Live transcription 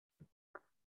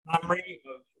Summary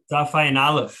of Daf Ayin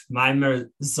Aleph, Maimer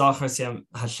Zachar Yom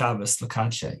HaShabbos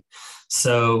L'Kadshe.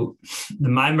 So the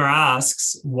Maimer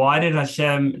asks, why did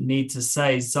Hashem need to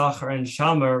say Zachar and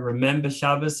Shamar, remember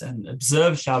Shabbos and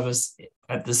observe Shabbos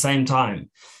at the same time,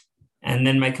 and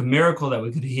then make a miracle that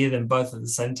we could hear them both at the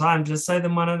same time? Just say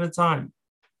them one at a time.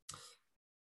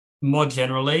 More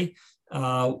generally,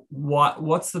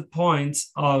 what's the point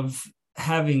of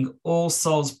having all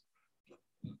souls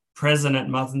present at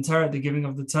Matan Torah, at the giving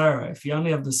of the Torah? If you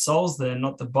only have the souls there,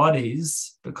 not the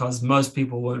bodies, because most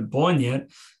people weren't born yet,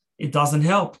 it doesn't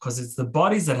help, because it's the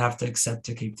bodies that have to accept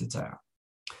to keep the Torah.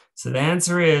 So the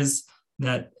answer is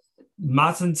that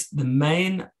the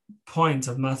main point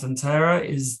of Matan Torah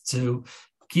is to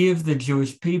give the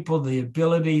Jewish people the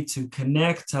ability to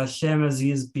connect to Hashem as He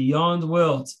is beyond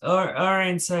worlds, or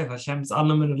Ein Sof, Hashem's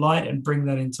unlimited light, and bring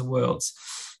that into worlds.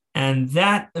 And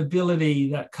that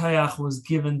ability, that koyach, was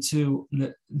given to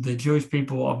the Jewish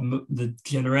people of the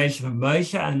generation of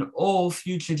Moshe and all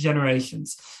future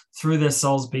generations through their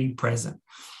souls being present.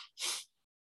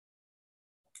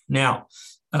 Now,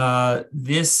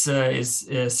 this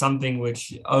is something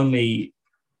which only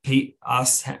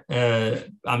us, Am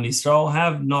Yisrael,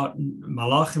 have, not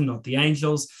Malachim, not the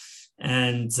angels.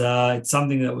 And it's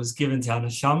something that was given to our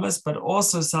neshamas, but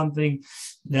also something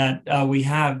that we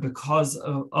have because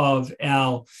of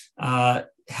our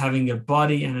having a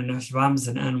body and a neshama,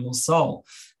 an animal soul.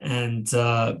 And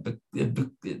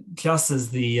just as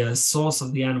the source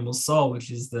of the animal soul,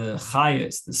 which is the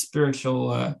chayos, the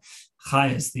spiritual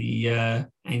chayos, the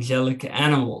angelic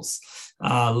animals,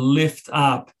 lift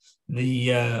up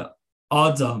the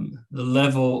Adam,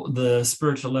 the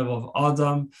spiritual level of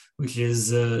Adam, which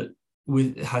is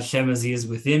with Hashem as He is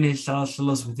within His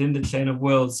shalshalos, within the chain of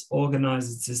worlds,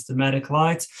 organized and systematic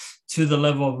light, to the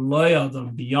level of Lo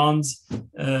Adam, beyond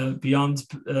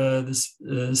the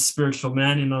spiritual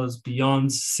man, in other words,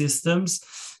 beyond systems.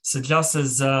 So just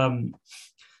as the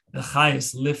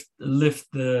chayos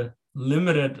lift the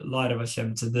limited light of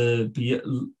Hashem to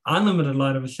the unlimited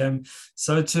light of Hashem,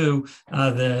 so too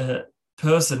the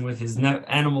person with his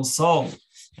animal soul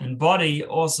and body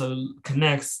also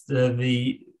connects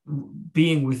the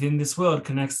being within this world,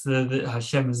 connects the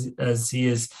Hashem as He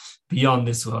is beyond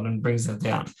this world, and brings that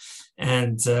down.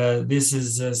 And this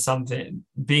is something,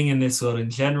 being in this world in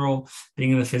general,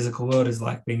 being in the physical world, is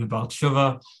like being a Baal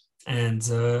Tshuva. And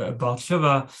a Baal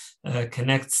Tshuva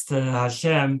connects to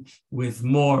Hashem with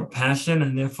more passion,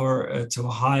 and therefore to a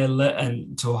higher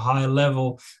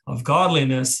level of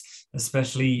godliness,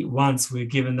 especially once we're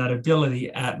given that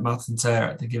ability at Matan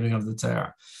Torah, the giving of the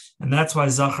Torah. And that's why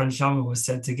Zachar and Shamar were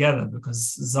said together,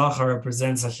 because Zachar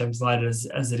represents Hashem's light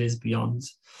as it is beyond.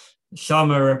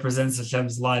 Shamar represents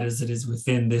Hashem's light as it is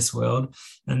within this world.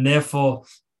 And therefore,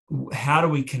 how do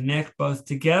we connect both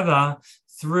together?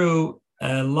 Through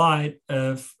light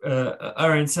of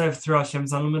Ein Sof, through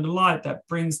Hashem's unlimited light that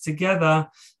brings together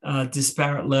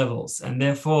disparate levels. And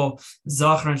therefore,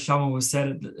 Zachar and Shamar were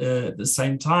said at the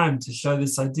same time to show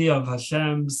this idea of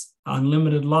Hashem's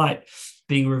unlimited light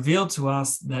being revealed to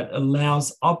us that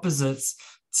allows opposites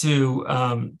to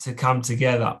come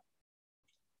together.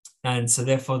 And so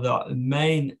therefore, the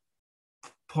main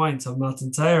point of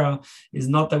Matan Torah is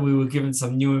not that we were given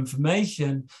some new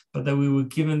information, but that we were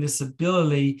given this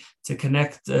ability to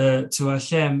connect to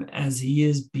Hashem as He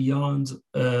is beyond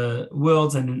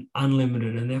worlds and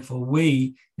unlimited. And therefore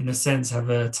we, in a sense, have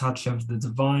a touch of the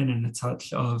divine and a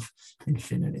touch of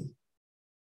infinity.